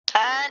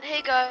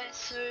Hey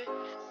guys,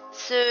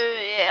 so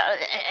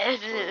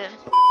yeah,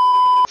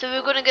 so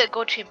we're gonna get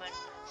GODHUMAN.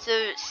 So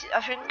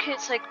I think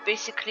it's like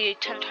basically a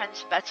 10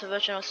 times better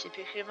version of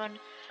Superhuman,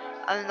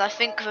 and I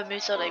think the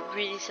moves are like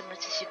really similar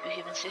to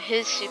Superhuman. So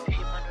here's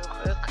Superhuman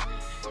real quick.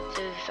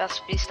 So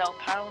fast beast style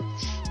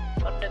pounds,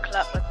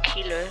 thunderclap and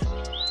kilo,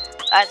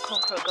 and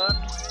conquer gun.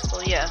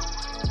 Oh yeah.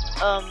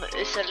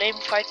 It's a lame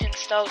fighting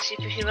style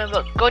Superhuman,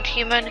 but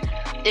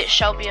GODHUMAN, it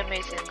shall be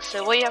amazing.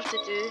 So what you have to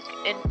do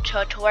in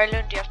Turtle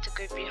Island, you have to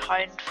go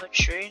behind the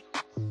tree.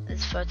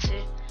 It's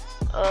 30.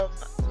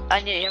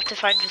 And you have to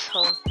find this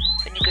hole.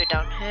 Then you go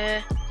down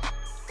here,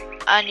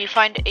 and you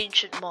find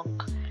Ancient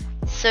Monk.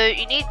 So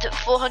you need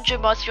 400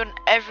 mastery on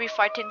every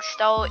fighting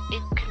style,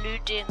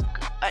 including,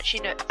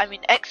 actually no, I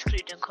mean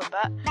excluding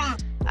combat.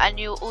 And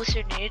you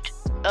also need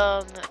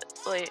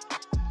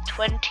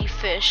 20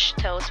 fish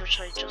tails, which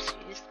I just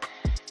used.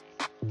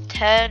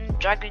 10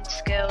 dragon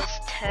scales,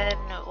 10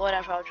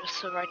 whatever, I'll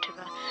just write in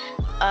there.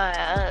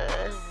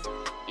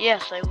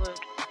 Yes, I would.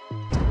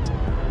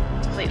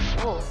 Wait,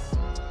 4?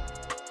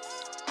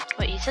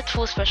 Wait, you said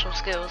 4 special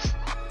skills.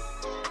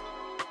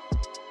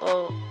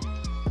 Well,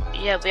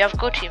 yeah, we have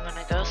GODHUMAN,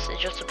 I guess.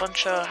 It's just a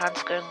bunch of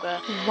hands going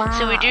there. Wow.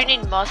 So we do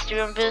need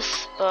mastery on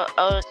this, but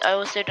I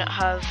also don't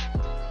have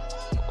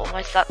all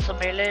my stats on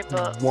melee,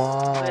 but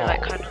we're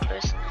like kind of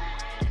close.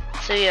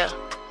 So yeah,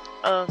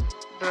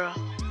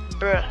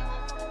 bruh.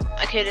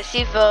 Okay, let's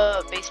see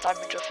the base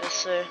damage of this.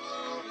 So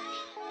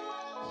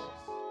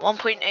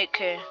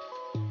 1.8k.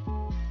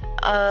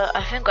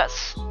 I think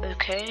that's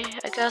okay,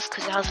 I guess,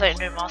 because it has like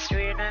no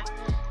mastery, you know.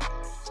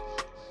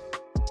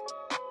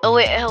 Oh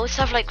wait, I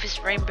also have like this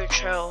rainbow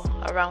trail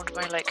around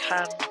my like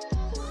hand.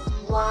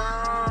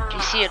 Wow. Do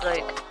you see it?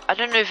 Like, I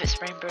don't know if it's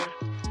rainbow.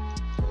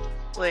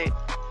 Wait.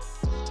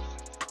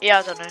 Yeah,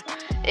 I don't know.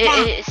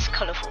 It's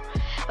colourful.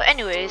 But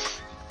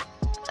anyways,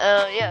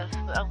 yeah,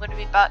 I'm gonna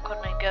be back when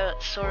I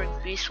get Soaring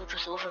Beast or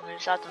just all the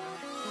moves, I don't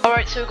know.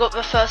 Alright, so we got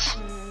the first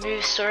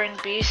move, Soaring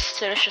Beast,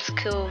 so let's just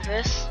kill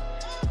this.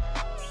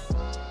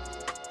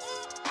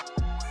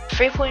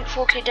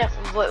 3.4k death.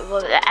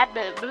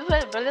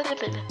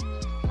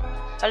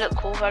 That look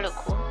cool,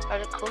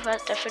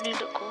 that definitely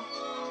look cool.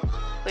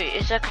 Wait,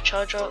 is that a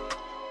charge up?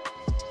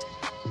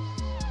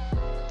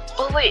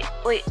 Oh wait,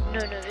 no,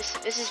 this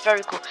is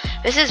very cool.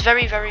 This is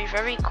very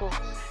cool.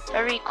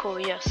 Very cool,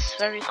 yes,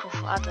 very cool.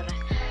 I don't know.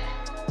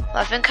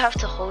 I think I have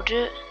to hold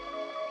it.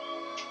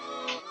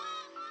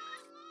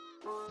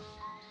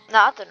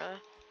 Nah, I don't know.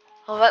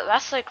 Oh,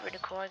 that's like really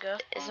cool, I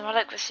guess. Isn't that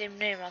like the same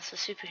name as the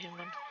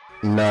Superhuman?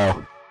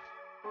 No.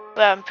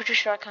 Well, I'm pretty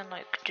sure I can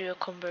like do a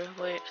combo.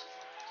 Wait.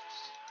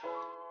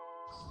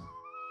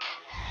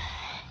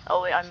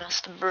 Oh wait, I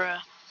missed.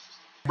 Bruh.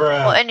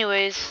 Well,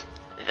 anyways,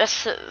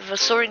 that's the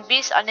Soaring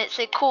Beast, and it's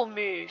a cool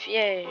move.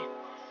 Yay.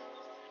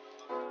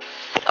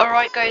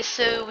 Alright guys,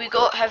 so we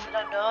got Heaven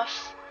and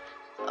Earth,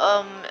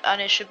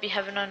 and it should be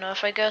Heaven and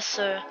Earth, I guess.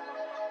 So,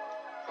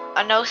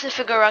 and I also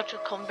figure out a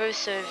combo.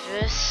 So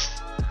this,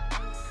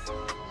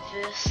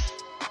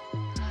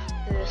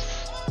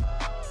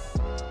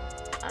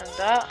 and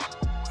that.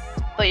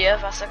 But yeah,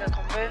 that's like a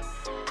combo.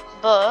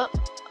 But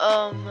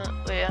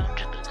wait, I'm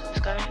just gonna kill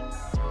this guy,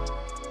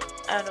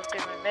 and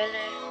upgrade my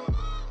melee.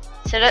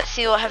 So let's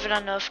see what Heaven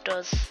and Earth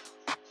does.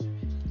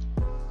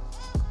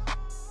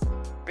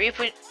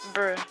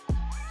 Bro.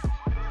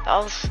 That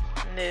was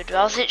mood.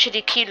 That was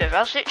literally kilo. That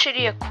was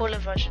literally a cooler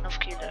version of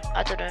kilo.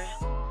 I don't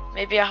know.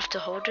 Maybe I have to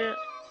hold it.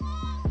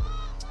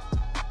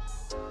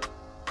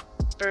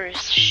 Bro,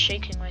 it's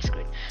shaking my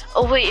screen.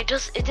 Oh wait,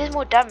 it did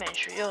more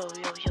damage. Yo.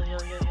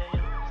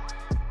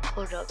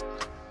 Hold up.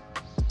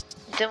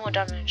 It did more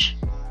damage.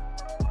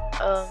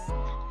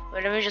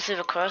 Wait, let me just leave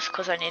a cross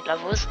because I need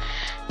levels.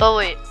 But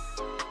wait,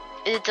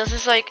 it does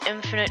this like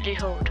infinitely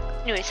hold.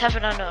 Anyways,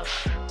 Heaven and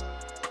Earth.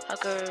 I'll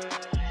go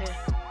here.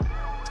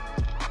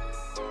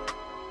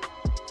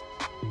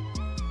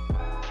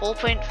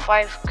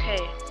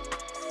 4.5k.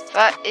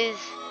 That is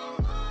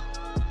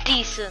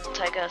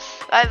decent, I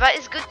guess. That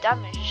is good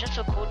damage. It's just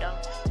a cooldown.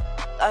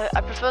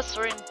 I prefer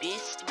Soaring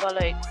Beast, but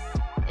like,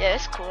 yeah,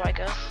 it's cool, I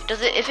guess.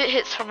 Does it? If it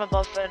hits from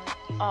above, then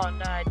oh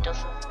no, it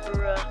doesn't.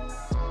 Bruh.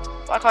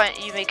 Why can't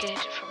you make it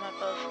hit it from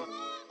above?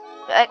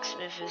 The X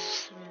move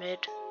is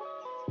mid.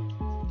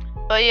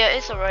 But yeah,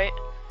 it's alright.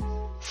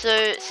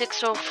 So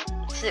 6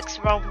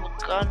 round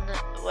gun,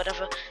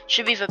 whatever,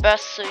 should be the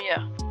best. So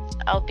yeah,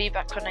 I'll be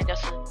back when I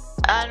get it.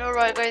 And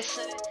alright guys,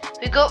 so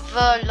we got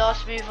the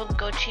last move on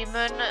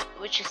GODHUMAN,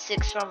 which is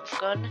 6 round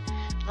gun.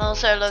 And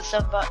also I learned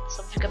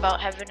something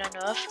about Heaven and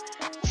Earth.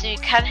 So you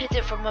can hit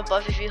it from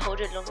above if you hold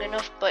it long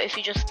enough, but if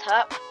you just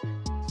tap,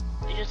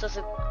 it just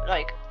doesn't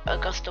like a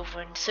gust of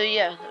wind. So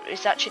yeah,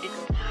 it's actually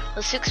good.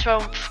 The 6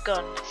 round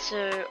gun.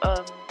 So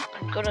I'm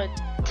gonna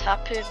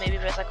tap it. Maybe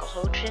there's like a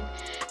hold thing,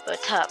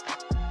 but tap.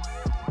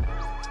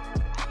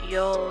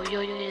 Yo, that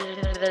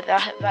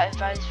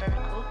is very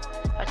cool.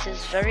 That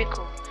is very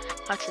cool.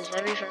 That is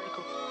very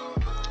cool.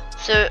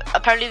 So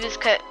apparently this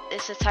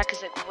attack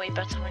is like way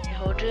better when you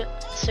hold it.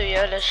 So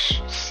yeah, let's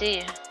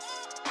see.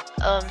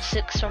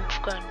 6 round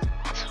gun.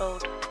 Let's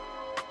hold.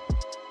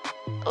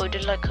 Oh,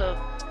 did like a...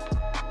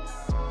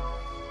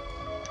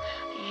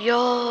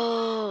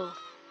 Yo!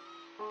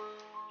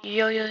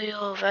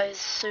 Yo, that is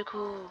so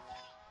cool.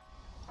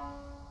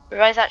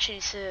 That is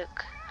actually sick.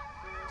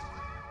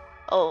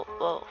 Oh,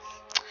 well.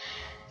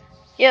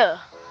 Yeah,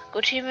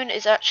 GODHUMAN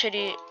is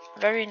actually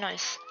very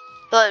nice.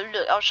 But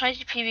look, I was trying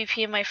to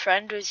PvP my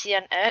friend with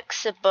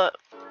ZNX, but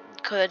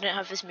because I didn't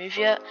have his move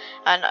yet,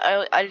 and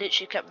I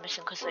literally kept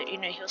missing because, like, you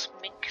know, he was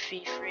mink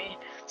fee free,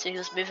 so he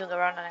was moving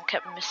around and I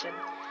kept missing.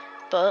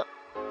 But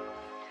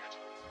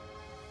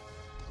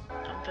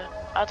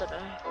I don't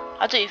know.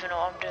 I don't even know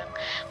what I'm doing.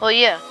 Well,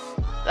 yeah,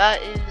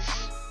 that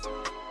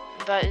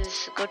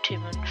is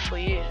GODHUMAN for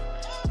you.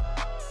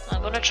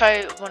 I'm gonna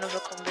try one of the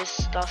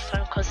combos last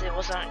time because it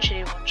wasn't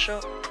actually one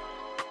shot.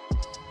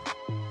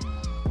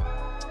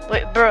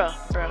 Wait, bruh,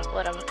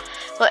 whatever.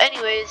 But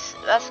anyways,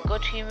 that's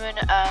GODHUMAN,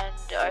 and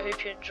I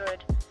hope you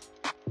enjoyed.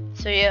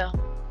 So yeah,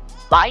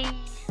 bye.